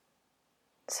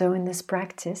So in this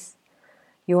practice,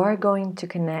 you are going to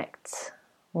connect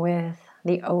with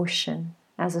the ocean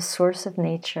as a source of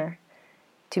nature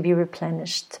to be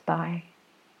replenished by.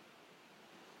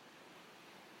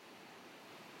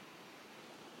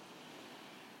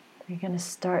 You're going to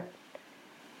start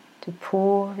to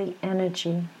pull the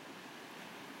energy,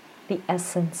 the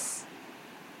essence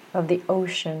of the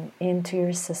ocean into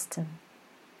your system.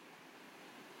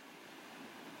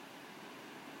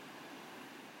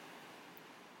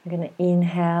 You're going to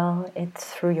inhale it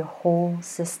through your whole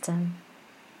system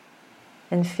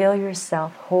and feel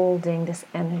yourself holding this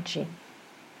energy.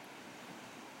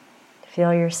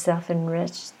 Feel yourself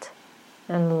enriched,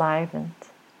 enlivened,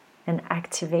 and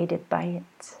activated by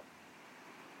it.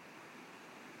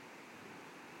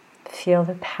 Feel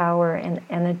the power and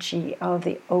energy of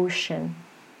the ocean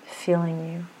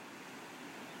filling you.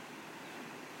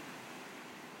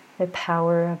 The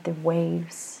power of the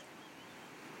waves.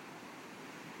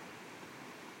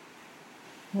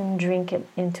 And drink it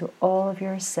into all of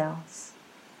your cells.